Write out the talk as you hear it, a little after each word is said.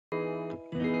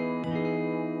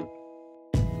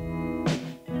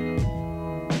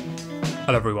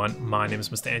Hello everyone, my name is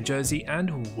MrNJersey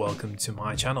and welcome to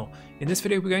my channel. In this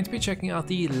video we're going to be checking out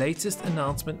the latest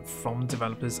announcement from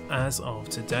developers as of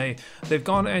today. They've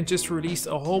gone and just released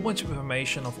a whole bunch of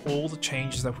information of all the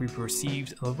changes that we've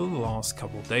received over the last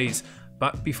couple of days.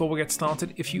 But before we get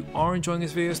started, if you are enjoying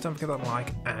this video, don't forget that like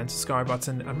and subscribe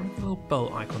button and remember the little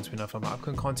bell icon to be notified about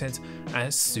upcoming content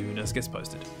as soon as it gets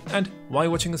posted. And while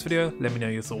you're watching this video, let me know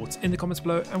your thoughts in the comments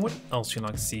below and what else you'd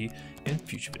like to see in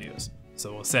future videos.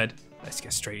 So all said, let's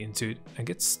get straight into it and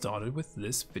get started with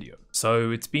this video. So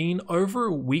it's been over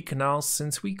a week now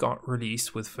since we got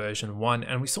released with version 1,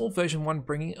 and we saw version 1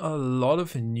 bringing a lot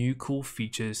of new cool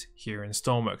features here in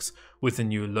Stormworks, with the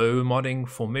new low modding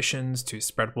for missions, to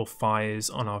spreadable fires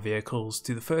on our vehicles,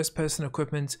 to the first person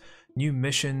equipment, new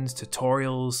missions,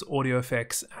 tutorials, audio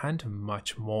effects, and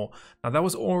much more. Now that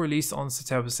was all released on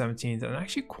September 17th, and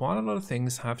actually quite a lot of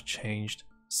things have changed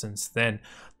since then.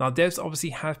 Now devs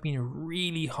obviously have been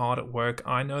really hard at work.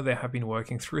 I know they have been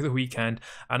working through the weekend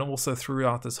and also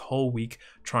throughout this whole week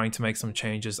trying to make some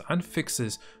changes and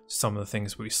fixes to some of the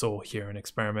things we saw here in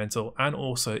experimental and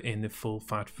also in the full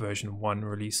fat version 1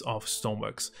 release of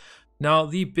Stormworks. Now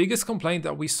the biggest complaint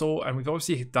that we saw, and we've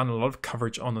obviously done a lot of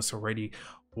coverage on this already,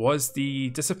 was the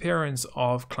disappearance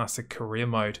of classic career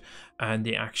mode and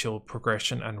the actual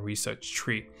progression and research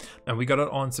tree. And we got it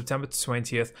on September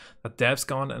 20th that devs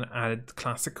gone and added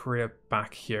classic career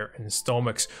back here in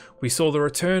Stormworks. We saw the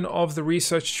return of the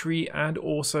research tree and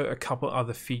also a couple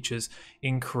other features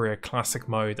in career classic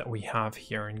mode that we have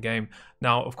here in game.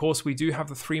 Now of course we do have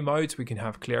the 3 modes. We can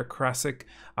have clear classic,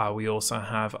 we also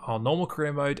have our normal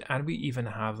career mode, and we even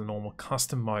have the normal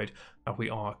custom mode that we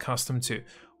are accustomed to.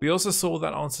 We also saw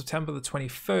that on September the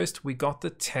 21st, we got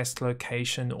the test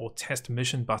location or test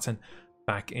mission button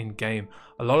back in game.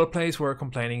 A lot of players were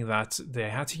complaining that they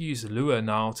had to use lure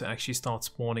now to actually start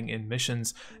spawning in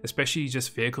missions, especially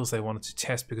just vehicles they wanted to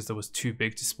test because it was too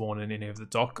big to spawn in any of the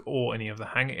dock or any of the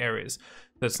hangar areas.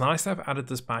 So it's nice to have added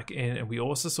this back in, and we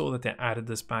also saw that they added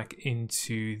this back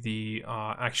into the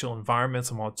actual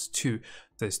environmental mods too.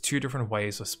 There's 2 different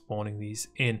ways of spawning these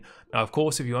in. Now of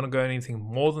course if you want to go anything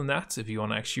more than that, if you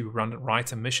want to actually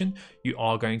write a mission, you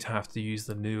are going to have to use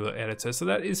the lure editor. So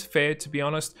that is fair, to be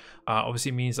honest.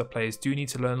 Obviously means that players do need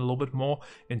to learn a little bit more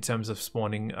in terms of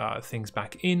spawning things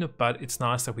back in, but it's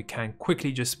nice that we can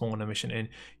quickly just spawn a mission in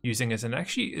using it. And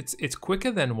actually it's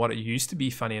quicker than what it used to be,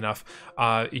 funny enough.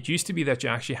 It used to be that you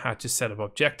actually had to set up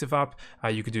objective up.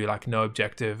 You could do like no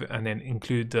objective and then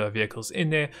include the vehicles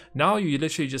in there. Now you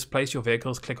literally just place your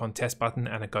vehicles, click on test button,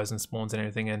 and it goes and spawns and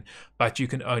everything in, but you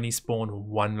can only spawn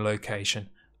 1 location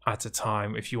at a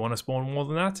time. If you want to spawn more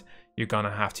than that, you're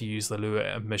gonna have to use the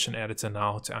lure mission editor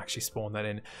now to actually spawn that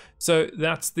in. So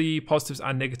that's the positives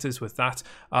and negatives with that.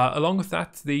 Along with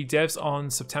that, the devs on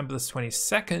September the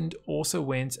 22nd also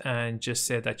went and just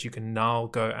said that you can now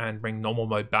go and bring normal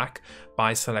mode back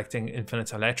by selecting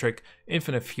infinite electric,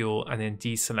 infinite fuel, and then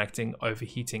deselecting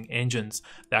overheating engines.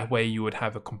 That way you would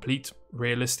have a complete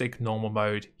realistic normal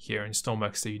mode here in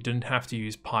Stormworks, so you didn't have to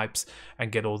use pipes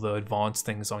and get all the advanced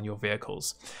things on your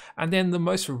vehicles. And then the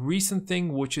most recent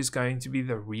thing, which is going to be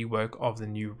the rework of the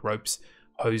new ropes,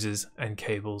 hoses, and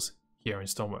cables here in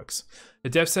Stormworks. The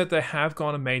dev said they have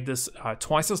gone and made this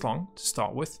twice as long to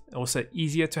start with, also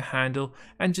easier to handle,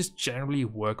 and just generally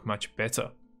work much better.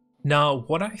 Now,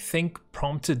 what I think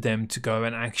prompted them to go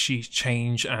and actually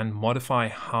change and modify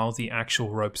how the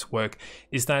actual ropes work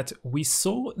is that we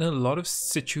saw in a lot of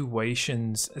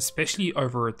situations, especially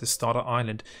over at the starter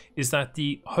island, is that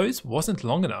the hose wasn't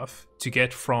long enough to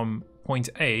get from point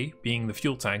A, being the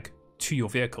fuel tank, to your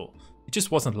vehicle. It just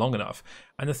wasn't long enough.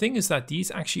 And the thing is that these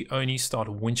actually only start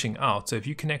winching out. So if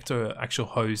you connect an actual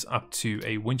hose up to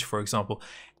a winch, for example,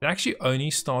 it actually only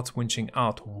starts winching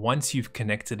out once you've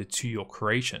connected it to your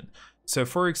creation. So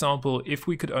for example, if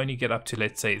we could only get up to,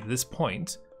 let's say, this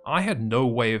point, I had no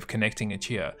way of connecting it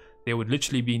here. There would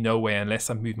literally be no way unless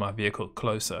I moved my vehicle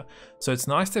closer. So it's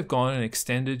nice to have gone and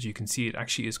extended. You can see it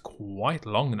actually is quite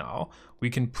long now. We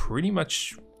can pretty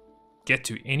much get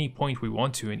to any point we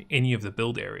want to in any of the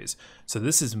build areas. So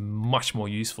this is much more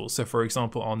useful. So for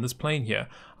example, on this plane here,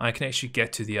 I can actually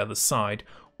get to the other side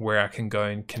where I can go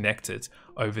and connect it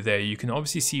over there. You can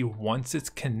obviously see once it's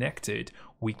connected,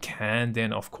 we can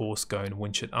then of course go and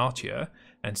winch it out here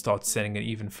and start setting it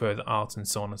even further out and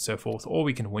so on and so forth, or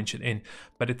we can winch it in.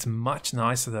 But it's much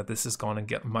nicer that this has gone and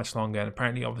get much longer, and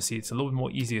apparently obviously it's a little bit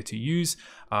more easier to use.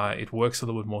 It works a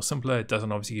little bit more simpler. It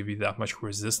doesn't obviously give you that much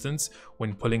resistance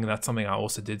when pulling. That's something I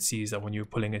also did see, is that when you're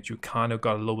pulling it, you kind of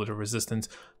got a little bit of resistance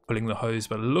pulling the hose,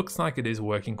 but it looks like it is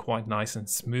working quite nice and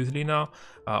smoothly now.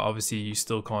 Obviously you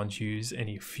still can't use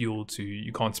any fuel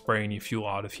you can't spray any fuel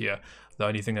out of here. The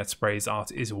only thing that sprays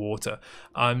out is water.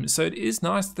 So it is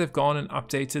nice that they've gone and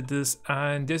updated this,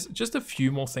 and there's just a few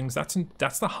more things.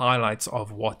 That's the highlights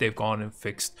of what they've gone and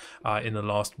fixed in the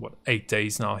last 8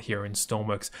 days now here in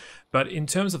Stormworks. But in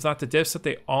terms of that, the devs said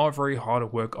they are very hard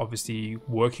at work, obviously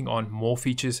working on more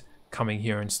features coming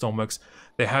here in Stormworks.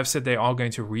 They have said they are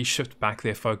going to reshift back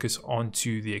their focus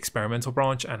onto the experimental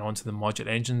branch and onto the module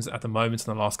engines. At the moment,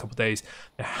 in the last couple of days,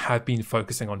 they have been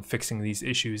focusing on fixing these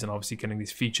issues and obviously getting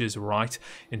these features right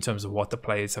in terms of what the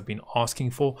players have been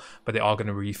asking for, but they are going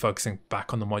to be focusing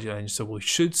back on the module engine. So we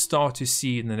should start to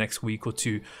see in the next week or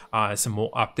two some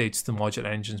more updates to the module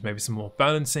engines, maybe some more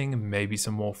balancing, maybe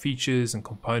some more features and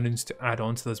components to add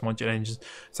on to those module engines.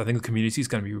 So I think the community is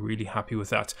going to be really happy with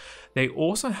that. They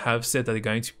also have said that they're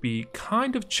going to be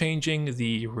kind of changing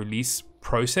the release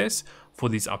process for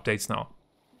these updates now.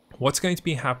 What's going to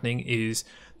be happening is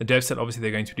the devs said obviously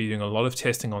they're going to be doing a lot of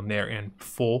testing on their end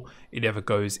before it ever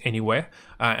goes anywhere,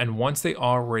 and once they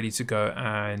are ready to go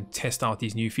and test out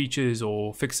these new features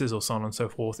or fixes or so on and so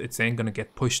forth, it's then going to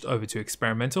get pushed over to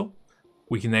experimental.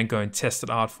 We can then go and test it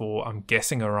out for, I'm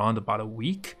guessing, around about a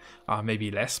week,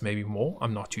 maybe less, maybe more,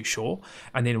 I'm not too sure.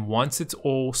 And then once it's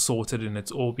all sorted and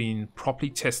it's all been properly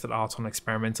tested out on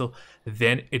experimental,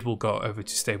 then it will go over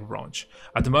to stable branch.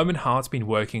 At the moment, how it's been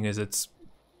working is it's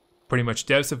pretty much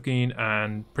devs have been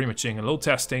and pretty much doing a little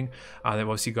testing. They've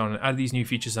obviously gone and added these new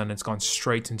features and it's gone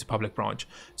straight into public branch.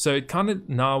 So it kind of,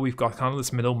 now we've got kind of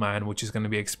this middleman, which is going to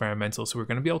be experimental. So we're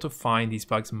going to be able to find these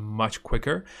bugs much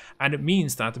quicker. And it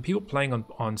means that the people playing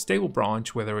on stable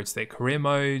branch, whether it's their career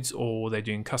modes or they're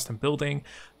doing custom building,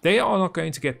 they are not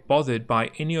going to get bothered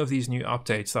by any of these new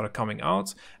updates that are coming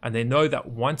out. And they know that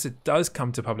once it does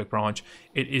come to public branch,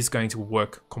 it is going to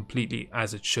work completely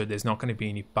as it should. There's not going to be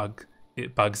any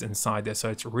bugs inside there. So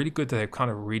it's really good that they've kind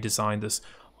of redesigned this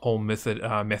whole method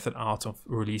out of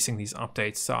releasing these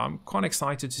updates. So I'm quite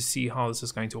excited to see how this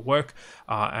is going to work,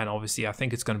 and obviously I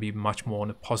think it's going to be much more in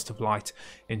a positive light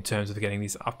in terms of getting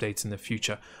these updates in the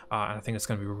future, and I think it's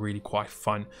going to be really quite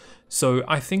fun. So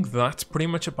I think that's pretty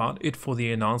much about it for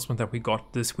the announcement that we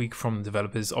got this week from the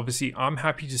developers. Obviously I'm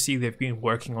happy to see they've been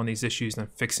working on these issues and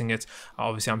fixing it.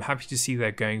 Obviously I'm happy to see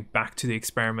they're going back to the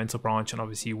experimental branch and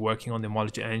obviously working on the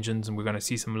modular engines, and we're going to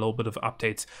see some little bit of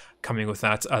updates coming with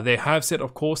that. They have said,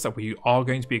 of course, that we are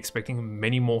going to be expecting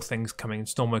many more things coming in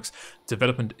Stormworks.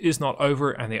 Development is not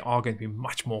over, and there are going to be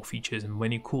much more features and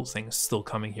many cool things still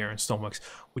coming here in Stormworks,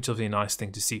 which is a nice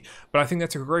thing to see. But I think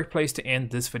that's a great place to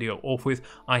end this video off with.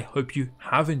 I hope you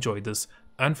have enjoyed this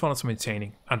and found it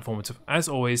entertaining and informative as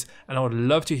always, and I would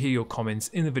love to hear your comments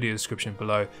in the video description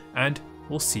below, and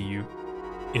we'll see you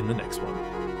in the next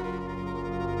one.